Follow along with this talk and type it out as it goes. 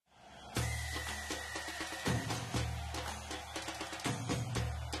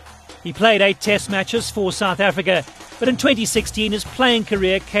He played 8 test matches for South Africa, but in 2016 his playing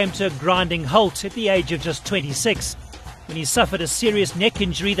career came to a grinding halt at the age of just 26, when he suffered a serious neck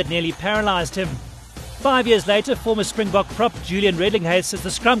injury that nearly paralysed him. 5 years later, former Springbok prop Julian Redelinghuys is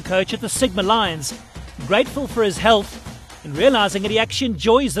the scrum coach at the Sigma Lions, grateful for his health and realising that he actually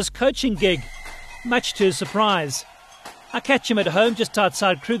enjoys this coaching gig, much to his surprise. I catch him at home just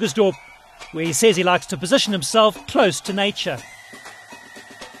outside Krugersdorp, where he says he likes to position himself close to nature.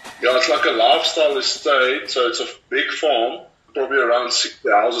 Yeah, it's like a lifestyle estate, so it's a big farm, probably around 60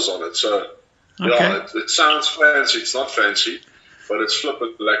 houses on it. So, yeah, it sounds fancy. It's not fancy, but it's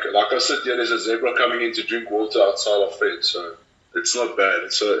flippant. Like I said, yeah, there's a zebra coming in to drink water outside our fence, so it's not bad.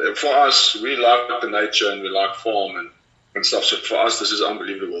 It's for us, we like the nature and we like farm and stuff. So for us, this is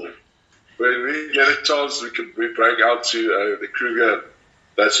unbelievable. When we get a chance, we break out to the Kruger.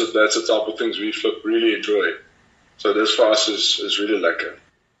 That's the type of things we really enjoy. So this for us is really lekker.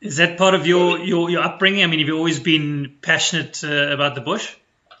 Is that part of your upbringing? I mean, have you always been passionate about the bush?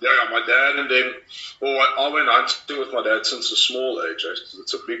 Yeah, my dad and them. I went hunting with my dad since a small age.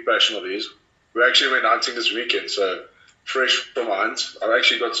 It's a big passion of his. We actually went hunting this weekend, so fresh from a hunt. I've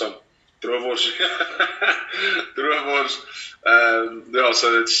actually got some droewors. Yeah,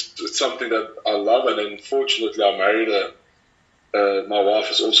 so it's something that I love, and then fortunately I married my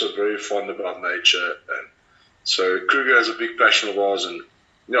wife is also very fond about nature, and so Kruger is a big passion of ours, and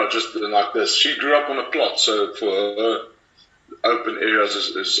just like this. She grew up on a plot, so for her, open areas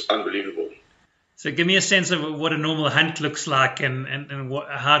is unbelievable. So give me a sense of what a normal hunt looks like and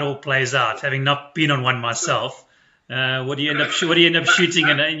how it all plays out. Having not been on one myself, what do you end up shooting?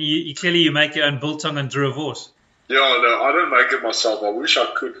 And you clearly make your own biltong and droewors. Yeah, no, I don't make it myself. I wish I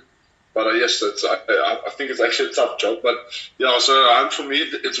could, but yes, I think it's actually a tough job. But yeah, so for me,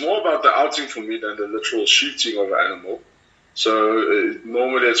 it's more about the outing for me than the literal shooting of an animal. So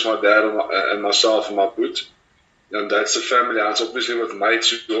normally it's my dad and myself and my boot, and that's a family hunt. Obviously with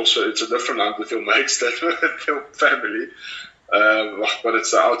mates, also it's a different hunt with your mates than with your family. But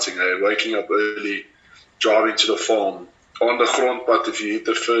it's the outing, waking up early, driving to the farm. On the grondpad, if you hit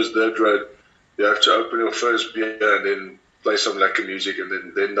the first dirt road, you have to open your first beer and then play some lekker music,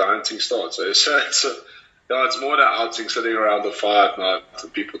 and then the hunting starts. So it's more the outing, sitting around the fire at night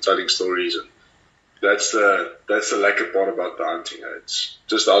and people telling stories, and that's the lekker part about the hunting. It's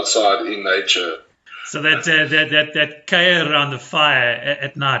just outside in nature. So that kaya around the fire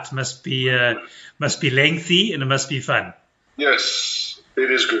at night must be lengthy and it must be fun. Yes,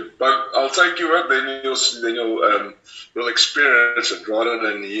 it is good. But I'll take you up, then you'll experience it rather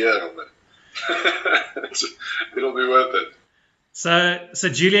than hear of it. It'll be worth it. So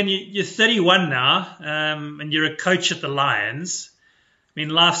Julian, you're 31 now, and you're a coach at the Lions. I mean,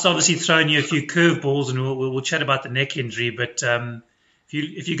 life's obviously thrown you a few curveballs, and we'll chat about the neck injury. But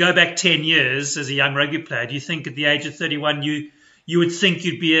if you go back 10 years as a young rugby player, do you think at the age of 31 you would think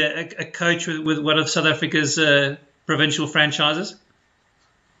you'd be a coach with one of South Africa's provincial franchises?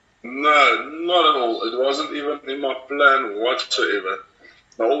 No, not at all. It wasn't even in my plan whatsoever.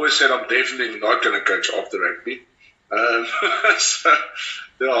 I always said I'm definitely not going to coach after rugby. So,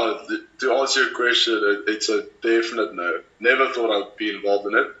 to answer your question, it's a definite no. Never thought I'd be involved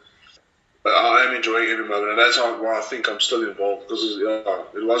in it, but I am enjoying every moment, and that's why I think I'm still involved, because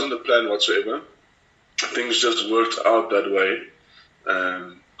it wasn't a plan whatsoever. Things just worked out that way,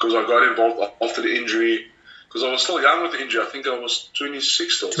 because I got involved after the injury, because I was still young with the injury. I think I was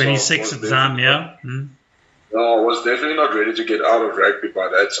 26 still. 26 at the time, yeah. Mm. No, I was definitely not ready to get out of rugby by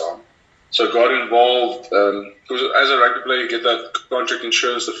that time. So I got involved, because as a rugby player, you get that contract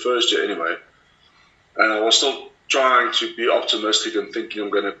insurance the first year anyway. And I was still trying to be optimistic and thinking I'm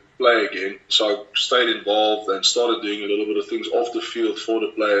going to play again. So I stayed involved and started doing a little bit of things off the field for the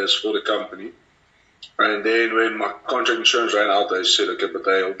players, for the company. And then when my contract insurance ran out, they said, okay, but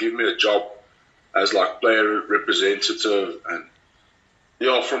they'll give me a job as like player representative. And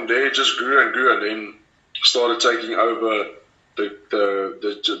from there it just grew and grew, and then started taking over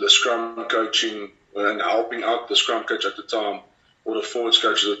the scrum coaching and helping out the scrum coach at the time, or the forwards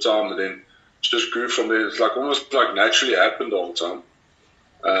coach at the time, and then just grew from there. It's like almost like naturally happened all the time.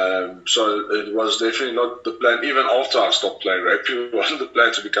 So it was definitely not the plan. Even after I stopped playing rugby, it wasn't the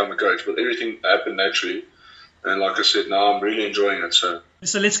plan to become a coach, but everything happened naturally. And like I said, now I'm really enjoying it. So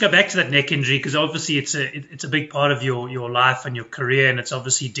let's go back to that neck injury, because obviously it's a big part of your life and your career, and it's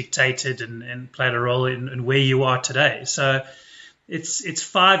obviously dictated and played a role in where you are today. So it's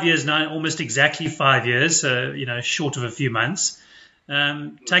 5 years now, almost exactly 5 years, short of a few months.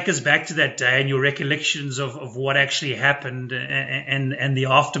 Take us back to that day and your recollections of what actually happened and the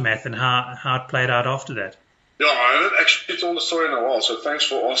aftermath and how it played out after that. Yeah, I haven't actually told the story in a while, so thanks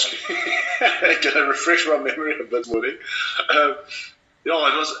for asking. Can I refresh my memory a bit, Woody? Yeah,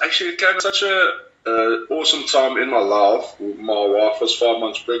 it came at such a awesome time in my life. My wife was 5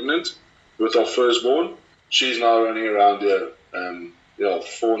 months pregnant with our firstborn. She's now running around here,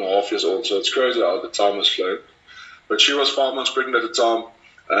 4.5 years old, so it's crazy how the time has flown. But she was 5 months pregnant at the time.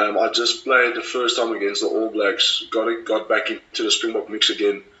 I just played the first time against the All Blacks, got back into the Springbok mix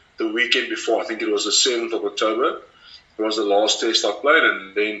again the weekend before. I think it was the 7th of October. It was the last test I played,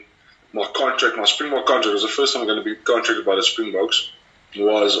 and then my Springbok contract, was the first time I'm going to be contracted by the Springboks,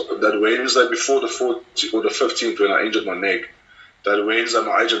 was that Wednesday before the 14th or the 15th when I injured my neck. That Wednesday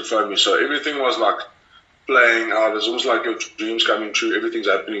my agent phoned me, so everything was like playing out. It's almost like your dreams coming true. Everything's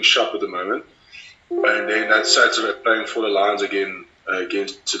happening sharp at the moment. And then that Saturday playing for the Lions again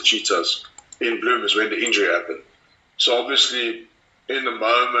against the Cheetahs in Bloom is when the injury happened. So obviously in the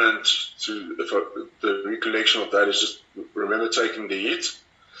moment, the recollection of that is just remember taking the hit,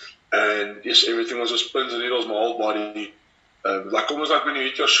 and yes, everything was just pins and needles. My whole body, almost like when you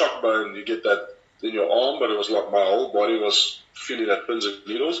hit your shock bone, you get that in your arm, but it was like my whole body was feeling that pins and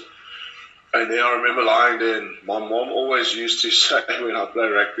needles. And then I remember lying there, and my mom always used to say when I play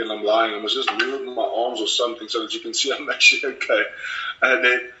rugby and I'm lying, I must just move my arms or something so that you can see I'm actually okay. And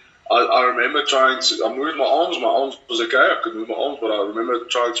then I remember I moved my arms was okay, I could move my arms, but I remember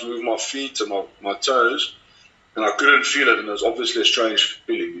trying to move my feet and my toes, and I couldn't feel it, and it was obviously a strange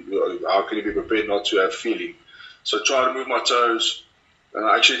feeling. How can you be prepared not to have feeling? So I tried to move my toes, and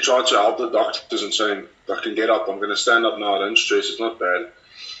I actually tried to help the doctors and saying, I can get up, I'm going to stand up now, don't stress, it's not bad.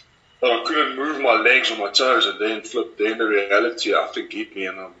 But I couldn't move my legs or my toes, and then the reality, I think, hit me,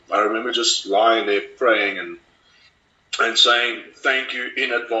 and I remember just lying there praying and saying thank you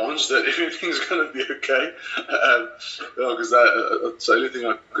in advance that everything's going to be okay, because that's the only thing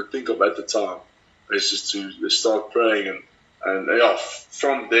I could think of at the time, is just to start praying, and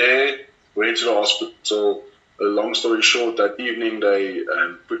from there went to the hospital. A long story short, that evening they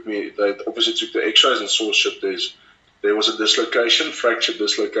obviously took the x-rays and saw shit, there was a fractured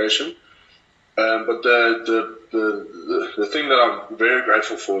dislocation. But the thing that I'm very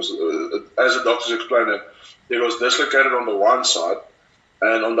grateful for is, as the doctors explained it was dislocated on the one side,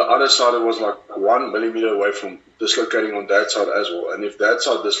 and on the other side it was like 1 millimeter away from dislocating on that side as well. And if that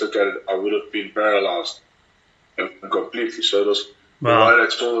side dislocated, I would have been paralyzed completely. So it was, wow. The way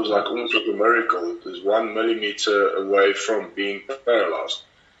that saw was like almost like a miracle. It was 1 millimeter away from being paralyzed.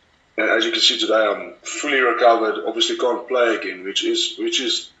 And as you can see today, I'm fully recovered. Obviously, can't play again, which is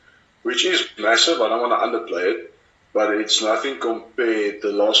massive. I don't want to underplay it, but it's nothing compared.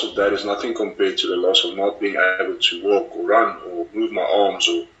 The loss of that is nothing compared to the loss of not being able to walk or run or move my arms.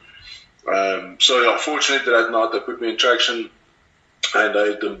 Fortunately that night they put me in traction, and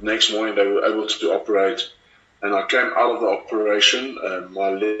the next morning they were able to operate. And I came out of the operation. My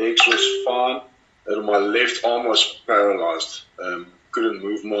legs was fine, and my left arm was paralyzed. Couldn't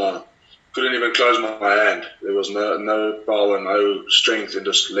even close my hand. There was no power, no strength in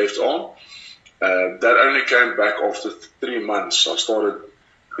this left arm. That only came back after 3 months. I started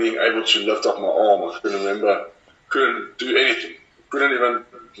being able to lift up my arm. I couldn't do anything. Couldn't even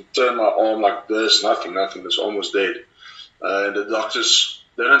turn my arm like this, nothing. This arm was dead. And the doctors,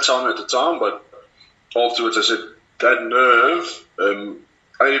 they didn't tell me at the time, but afterwards I said, that nerve,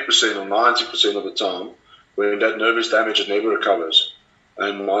 80% or 90% of the time, when that nerve is damaged, it never recovers.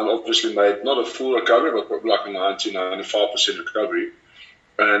 And mine obviously made not a full recovery, but probably like a 90-95% recovery.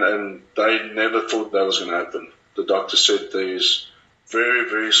 And they never thought that was going to happen. The doctor said there's very,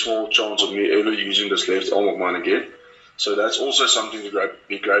 very small chance of me ever using this left arm of mine again. So that's also something to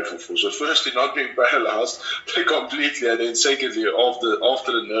be grateful for. So firstly, not being paralyzed completely, and then secondly,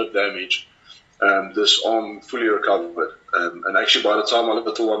 after the nerve damage, this arm fully recovered. And actually, by the time my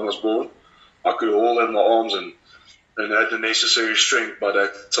little one was born, I could hold in my arms and had the necessary strength by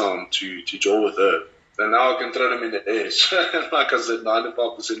that time to jaw with her. And now I can throw them in the air. So, like I said,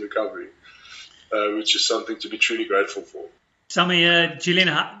 95% recovery, which is something to be truly grateful for. Tell me, Julian,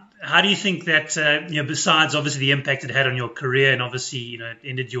 how do you think that, besides obviously the impact it had on your career and obviously, it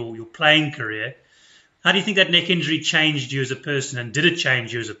ended your playing career, how do you think that neck injury changed you as a person, and did it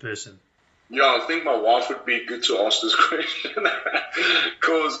change you as a person? Yeah, I think my wife would be good to ask this question,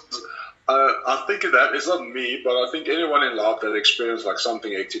 because I think that it's not me, but I think anyone in life that experienced like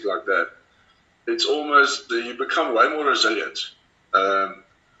something hectic like that, it's almost you become way more resilient.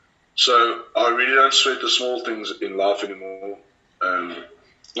 So I really don't sweat the small things in life anymore.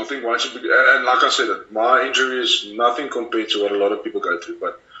 I think once and like I said, my injury is nothing compared to what a lot of people go through,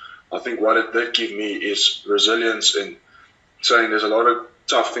 but I think what it did give me is resilience in saying there's a lot of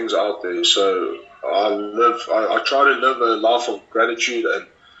tough things out there. So I try to live a life of gratitude and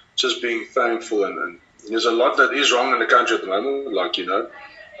just being thankful. And there's a lot that is wrong in the country at the moment, like,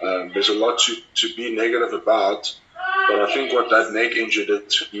 there's a lot to be negative about. But I think what that neck injury did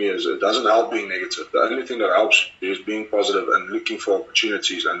to me is it doesn't help being negative. The only thing that helps is being positive and looking for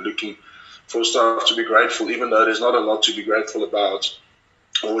opportunities and looking for stuff to be grateful, even though there's not a lot to be grateful about,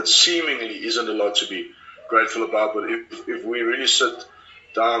 or it seemingly isn't a lot to be grateful about. But if we really sit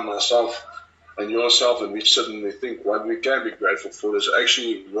down, myself and yourself, and we sit and we think what we can be grateful for, there's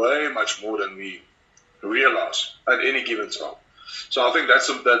actually way much more than we realize at any given time. So I think that's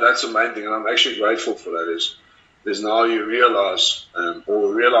the main thing, and I'm actually grateful for that. Is now you realize,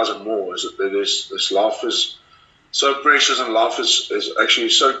 or realize it more, is that this life is so precious and life is actually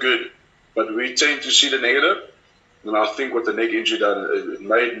so good, but we tend to see the negative. And I think what the neck injury done, it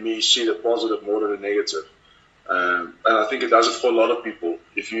made me see the positive more than the negative. And I think it does it for a lot of people.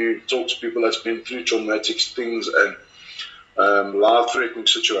 If you talk to people that's been through traumatic things and life-threatening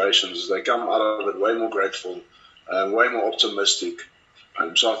situations, they come out of it way more grateful, way more optimistic.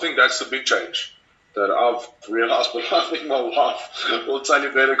 So I think that's the big change that I've realized. But I think my wife will tell you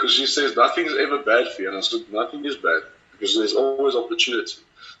better, because she says nothing's ever bad for you. And I said, nothing is bad, because there's always opportunity.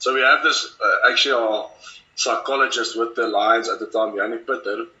 So we have this, actually our psychologist with the Lions at the time, Yanni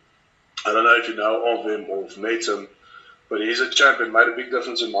Pitter. I don't know if you know of him or have met him, but he's a champion, made a big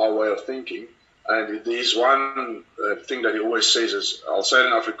difference in my way of thinking. And there's one thing that he always says is, I'll say it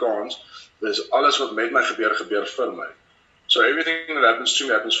in Afrikaans, there's alles wat met my gebeur, gebeur vir my. So everything that happens to me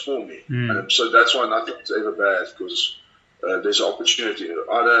happens for me. So that's why nothing is ever bad, because there's an opportunity.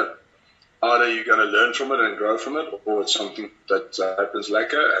 Either you're going to learn from it and grow from it, or it's something that happens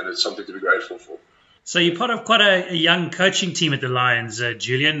lekker and it's something to be grateful for. So you're part of quite a young coaching team at the Lions,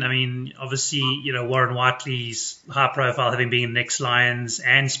 Julian. I mean, obviously, Warren Whiteley's high profile, having been next Lions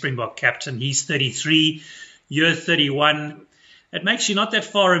and Springbok captain. He's 33, you're 31. It makes you not that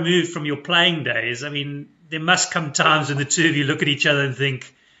far removed from your playing days. I mean, there must come times when the two of you look at each other and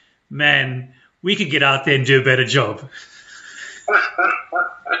think, man, we could get out there and do a better job.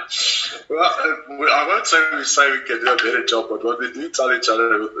 Well, I won't say we can do a better job, but what we do tell each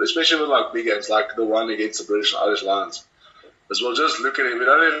other, especially with like big games like the one against the British and Irish Lions, is we'll just look at it. We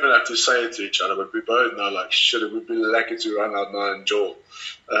don't even have to say it to each other, but we both know, like, shit, it would be lucky to run out now and jaw.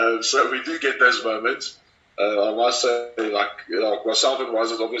 So we do get those moments. I must say, like myself and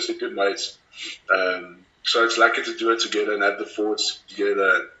Waz is obviously good mates. So it's lucky to do it together and have the thoughts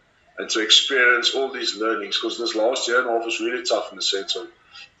together and to experience all these learnings, because this last year and a half was really tough in the sense of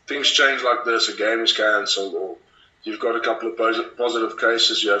things change like this, a game is cancelled, or you've got a couple of positive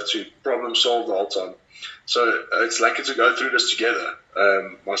cases, you have to problem solve the whole time. So it's lucky to go through this together.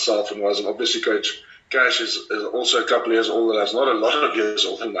 Myself and Waz, and obviously Coach Cash is also a couple of years older than us, not a lot of years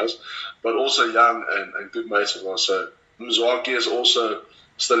older than us, but also young and good mates of ours. So Mzwaki is also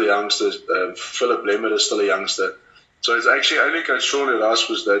still a youngster. Philip Lemmer is still a youngster. So it's actually only Coach Shirley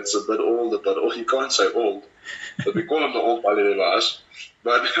Rasmus that's a bit older, but you can't say old, but we call him the old Bali Ras.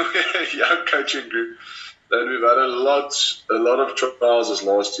 But we're a young coaching group, and we've had a lot of trials this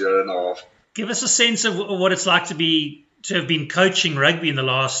last year and a half. Give us a sense of what it's like to have been coaching rugby in the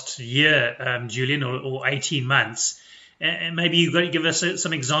last year, Julian, or 18 months. And maybe you've got to give us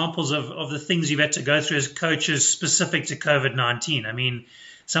some examples of the things you've had to go through as coaches specific to COVID-19. I mean,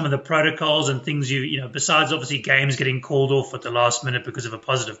 some of the protocols and things besides obviously games getting called off at the last minute because of a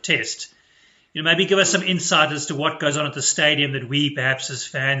positive test. Maybe give us some insight as to what goes on at the stadium that we perhaps as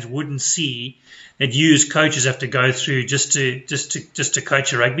fans wouldn't see, that you as coaches have to go through just to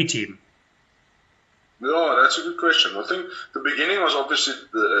coach a rugby team. No, that's a good question. I think the beginning was obviously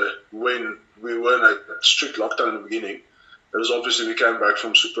when we were in a strict lockdown in the beginning. It was obviously we came back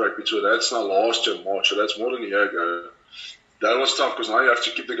from Super Rugby Tour. That's now last year, March, so that's more than a year ago. That was tough because now you have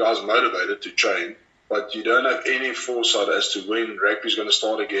to keep the guys motivated to train, but you don't have any foresight as to when rugby is going to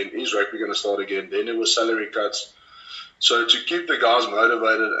start again. Is rugby going to start again? Then there were salary cuts. So to keep the guys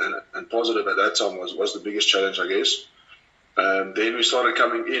motivated and positive at that time was the biggest challenge, I guess. Then we started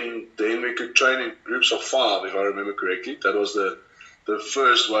coming in. Then we could train in groups of 5, if I remember correctly. That was the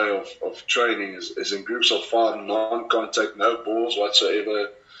first way of training is in groups of 5, non-contact, no balls whatsoever,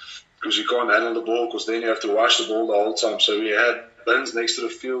 because you can't handle the ball, because then you have to wash the ball the whole time. So we had bins next to the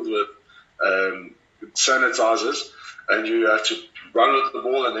field with sanitizers, and you have to run with the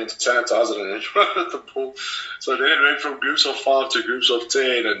ball and then sanitize it and then run with the ball. So then it went from groups of 5 to groups of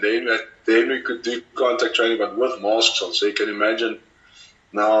 10, and then we could do contact training, but with masks on. So you can imagine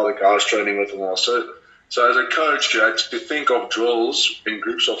now the guys training with masks. So as a coach, you had to think of drills in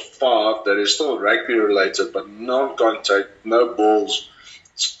groups of 5 that is still rugby related, but non-contact, no balls,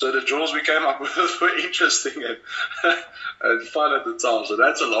 So the draws we came up with were interesting and fun at the time. So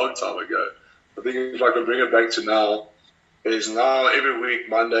that's a long time ago. I think if I can bring it back to now, is now every week,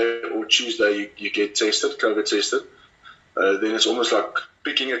 Monday or Tuesday, you get tested, COVID tested. Then it's almost like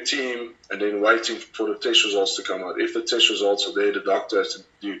picking a team and then waiting for the test results to come out. If the test results are there, the doctor has to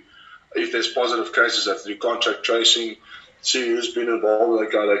do, if there's positive cases, have to do contact tracing, see who's been involved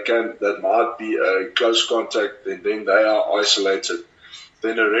with that guy that might be a close contact, and then they are isolated.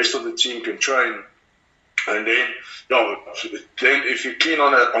 Then the rest of the team can train. And then, then if you're clean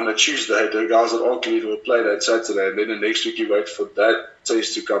on a Tuesday, the guys that are clean will play that Saturday, and then the next week you wait for that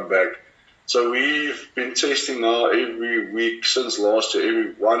test to come back. So we've been testing now every week since last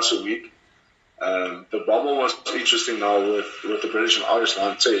year, once a week. The bubble was interesting now with the British and Irish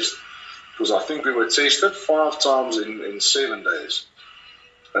line test, because I think we were tested 5 times in 7 days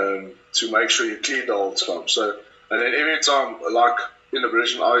to make sure you clean the whole time. So, and then every time, like in the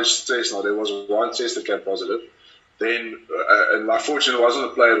British and Irish test, now there was one test that came positive. Then, and unfortunately, it wasn't a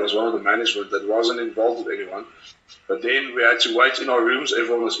player; it was one of the management that wasn't involved with anyone. But then we had to wait in our rooms.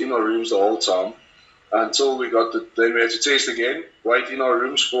 Everyone was in our rooms the whole time until we got then we had to test again, wait in our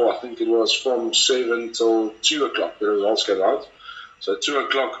rooms for, I think it was from 7 till 2 o'clock. The results came out. So 2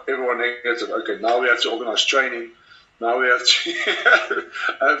 o'clock, everyone negative. Okay, now we have to organize training. Now we have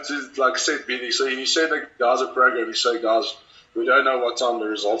to like set meetings. So you set the guys a program. You say, guys, we don't know what time the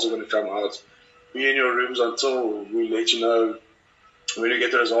results are going to come out. Be in your rooms until we let you know when you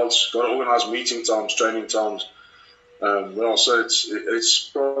get the results. Got to organize meeting times, training times. So it's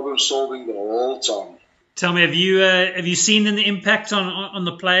problem solving the whole time. Tell me, have you seen the impact on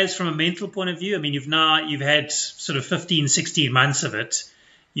the players from a mental point of view? I mean, you've had sort of 15, 16 months of it.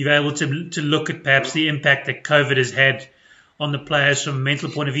 You're able to look at perhaps the impact that COVID has had on the players from a mental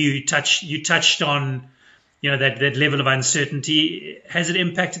point of view. You touched on, that level of uncertainty. Has it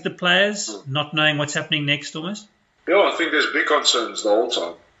impacted the players, not knowing what's happening next almost? Yeah, I think there's big concerns the whole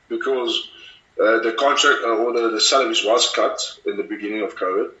time because the contract or the salaries was cut in the beginning of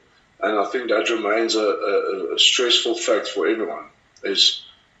COVID. And I think that remains a stressful fact for everyone. Is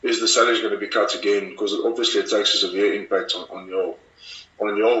the salary going to be cut again? Because obviously it takes a severe impact on your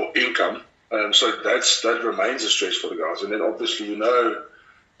income. So that remains a stress for the guys. And then obviously the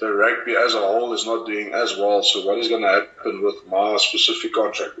rugby as a whole is not doing as well. So what is going to happen with my specific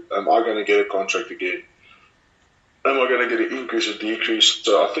contract? Am I going to get a contract again? Am I going to get an increase or decrease?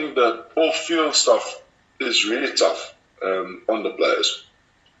 So I think that off-field stuff is really tough on the players.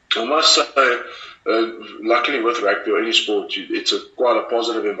 I must say, luckily with rugby or any sport, it's quite a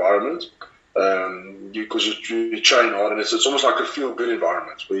positive environment because you train hard, and it's almost like a feel-good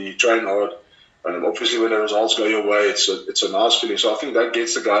environment where you train hard. Obviously, when the results go your way, it's a nice feeling. So I think that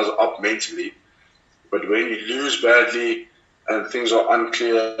gets the guys up mentally. But when you lose badly and things are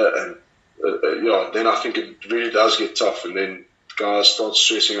unclear, and then I think it really does get tough, and then guys start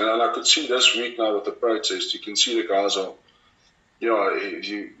stressing. And I could see this week now with the protest, you can see the guys are.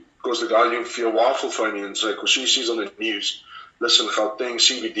 Because the guy, your wife will phone you and say, because she sees on the news, listen, Gauteng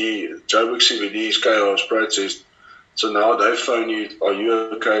CBD, Joburg CBD is chaos, protest. So now they phone you, are you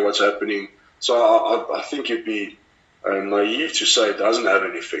okay, what's happening? So I think you'd be naive to say it doesn't have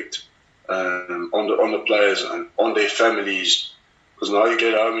an effect on the players and on their families. Because now you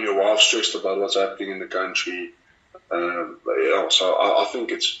get home and your wife's stressed about what's happening in the country. So I think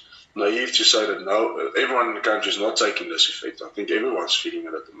it's naive to say that no, everyone in the country is not taking this effect. I think everyone's feeling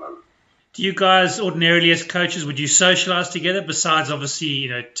it at the moment. Do you guys ordinarily as coaches, would you socialise together besides obviously,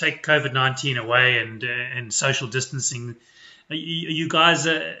 take COVID-19 away and social distancing? Are you guys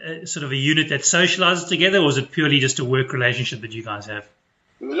sort of a unit that socialises together, or is it purely just a work relationship that you guys have?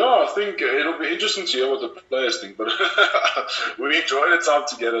 No, I think it'll be interesting to hear what the players think, but we enjoy the time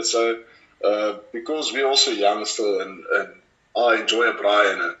together. So because we're also young still, and I enjoy a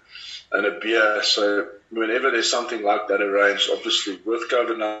braai and a beer. So whenever there's something like that arranged, obviously with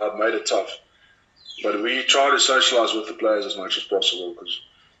COVID now, I've made it tough. But we try to socialise with the players as much as possible because,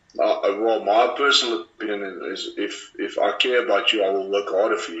 my personal opinion is if I care about you, I will work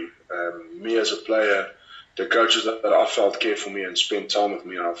harder for you. Me as a player, the coaches that I felt care for me and spent time with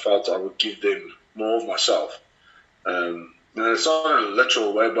me, I felt I would give them more of myself. And it's not in a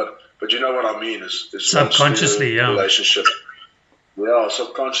literal way, but you know what I mean. Is subconsciously, yeah. Relationship. Yeah,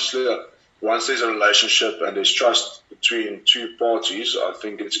 subconsciously. Once there's a relationship and there's trust between two parties, I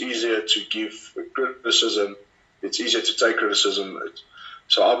think it's easier to give criticism. It's easier to take criticism.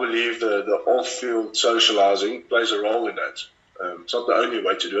 So I believe the off-field socializing plays a role in that. It's not the only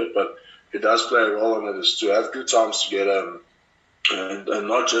way to do it, but it does play a role in it, is to have good times together and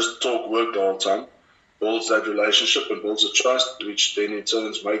not just talk work the whole time. builds that relationship and builds a trust, which then in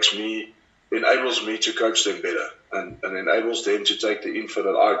turn enables me to coach them better and enables them to take the info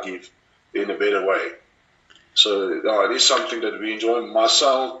that I give in a better way. So it is something that we enjoy,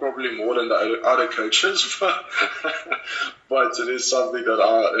 myself probably more than the other coaches, but it is something that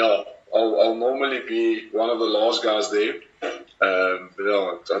I'll normally be one of the last guys there.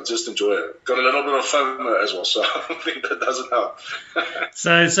 But I just enjoy it. Got a little bit of FOMO as well, so I think that doesn't help.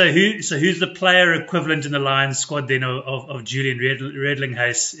 So who's the player equivalent in the Lions squad then of Julian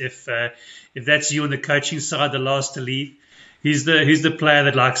Redelinghuys? If that's you on the coaching side, the last to leave, who's the player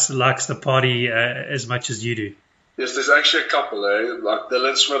that likes the party as much as you do? Yes, there's actually a couple. Like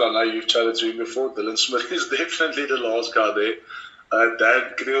Dylan Smith, I know you've chatted to him before. Dylan Smith is definitely the last guy there.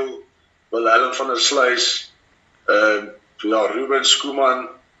 Dan Grill, Willem van der Sluys, Ruben Skuman,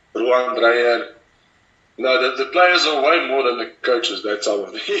 Roan Dreyer. No, the players are way more than the coaches that time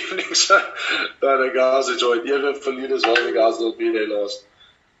of the evening. So the guys enjoy it. Even for leaders, all the guys will be there last.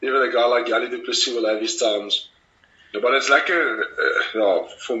 Even a guy like Yanni du Plessis will have his times. But it's like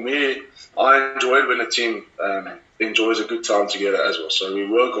for me, I enjoy it when a team enjoys a good time together as well. So we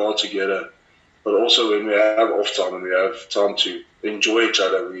work hard together, but also when we have off time and we have time to enjoy each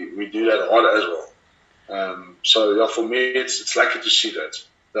other, we do that hard as well. For me, it's lucky to see that.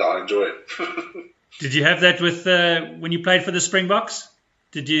 Yeah, I enjoy it. Did you have that with when you played for the Springboks?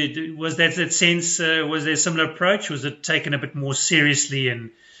 Was that sense? Was there a similar approach? Was it taken a bit more seriously and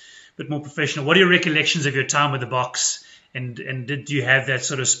a bit more professional? What are your recollections of your time with the Boks? And did you have that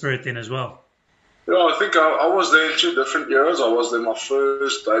sort of spirit then as well? Yeah, I think I was there in 2 different years. I was there, my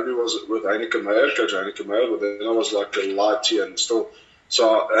first debut was with Heineke Meyer, Coach Heineke Meyer, but then I was like a light tier and still.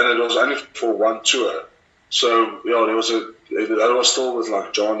 And it was only for 1 tour. So that was still with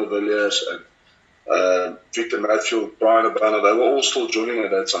like John de Villiers and Victor Matfield, Brian Abana. They were all still joining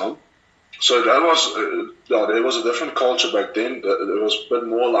at that time. So that was there was a different culture back then. It was a bit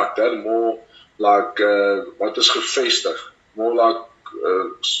more like that, more like what is gevestig, more like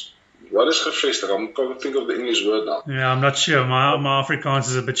what is gevestig? I'm trying to think of the English word now. Yeah, I'm not sure. My Afrikaans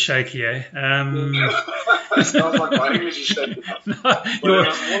is a bit shaky, eh? It sounds like my English is shaky. But it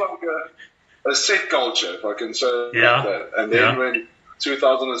was more like a set culture, if I can say like that. And then when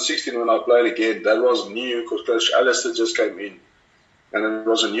 2016, when I played again, that was new because Coach Alistair just came in. And it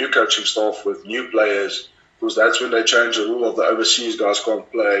was a new coaching staff with new players, because that's when they changed the rule of the overseas guys can't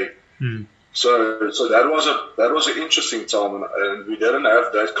play. So that was an interesting time, and we didn't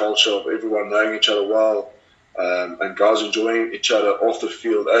have that culture of everyone knowing each other well, and guys enjoying each other off the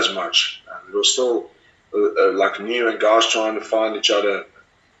field as much. And it was still like new and guys trying to find each other.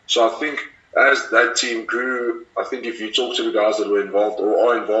 So I think as that team grew, I think if you talk to the guys that were involved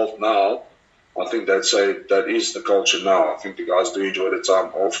or are involved now, I think that is the culture now. I think the guys do enjoy the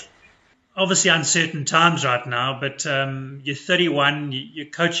time off. Obviously uncertain times right now, but you're 31, you're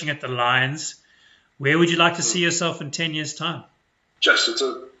coaching at the Lions. Where would you like to see yourself in 10 years' time? It's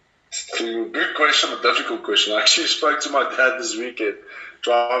a good question, a difficult question. I actually spoke to my dad this weekend,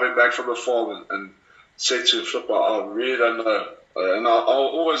 driving back from the farm, and said to him, Flipper, I really don't know. And I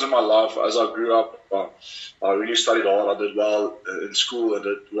always in my life, as I grew up, I really studied hard. I did well in school. I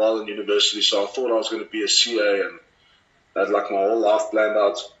did well in university. So I thought I was going to be a CA and had like my whole life planned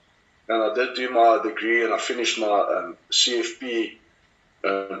out. And I did do my degree and I finished my CFP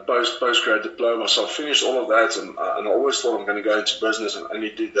postgrad diploma. So I finished all of that and I always thought I'm going to go into business and only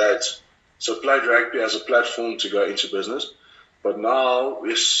do that. So I played rugby as a platform to go into business. But now,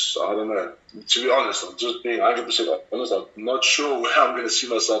 yes, I don't know. To be honest, I'm just being 100% honest. I'm not sure where I'm going to see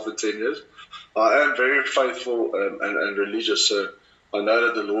myself in 10 years. I am very faithful and religious, so I know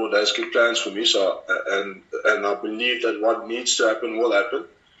that the Lord has good plans for me. So and I believe that what needs to happen will happen,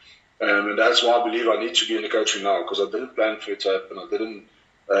 and that's why I believe I need to be in the coaching now, because I didn't plan for it to happen. I didn't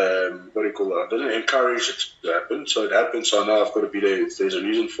I didn't encourage it to happen. So it happened. So I know I've got to be there. There's a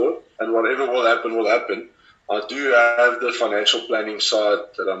reason for it, and whatever will happen will happen. I do have the financial planning side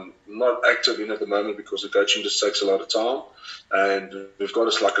that I'm not active in at the moment because the coaching just takes a lot of time. And we've got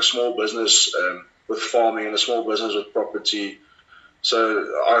us like a small business with farming and a small business with property. So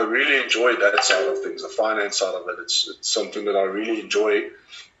I really enjoy that side of things, the finance side of it. It's something that I really enjoy.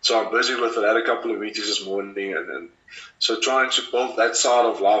 So I'm busy with it. I had a couple of meetings this morning. And so trying to build that side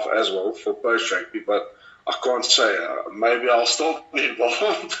of life as well for post-rugby. But I can't say. Maybe I'll still be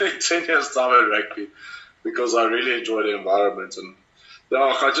involved in 10 years' time at rugby, because I really enjoy the environment, and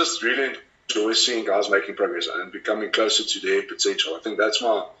I just really enjoy seeing guys making progress and becoming closer to their potential. I think that's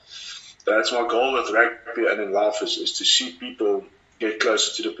my goal with rugby and in life is to see people get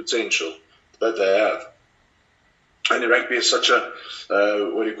closer to the potential that they have. And rugby is such a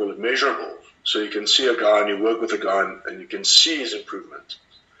measurable. So you can see a guy and you work with a guy and you can see his improvement.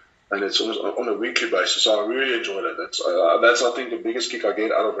 And it's almost on a weekly basis. So I really enjoy that. That's I think, the biggest kick I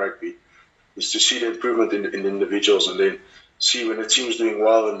get out of rugby is to see the improvement in individuals, and then see when the team's doing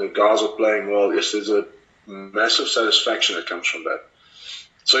well and the guys are playing well. Yes, there's a massive satisfaction that comes from that.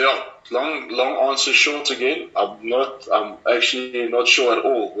 So yeah, long answer short again. I'm actually not sure at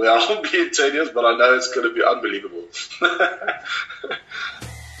all where I'll be in 10 years, but I know it's going to be unbelievable.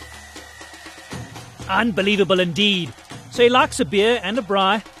 Unbelievable indeed. So he likes a beer and a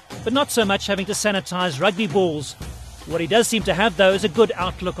braai, but not so much having to sanitize rugby balls. What he does seem to have, though, is a good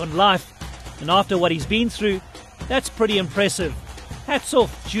outlook on life. And after what he's been through, that's pretty impressive. Hats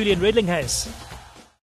off, Julian Redelinghuys.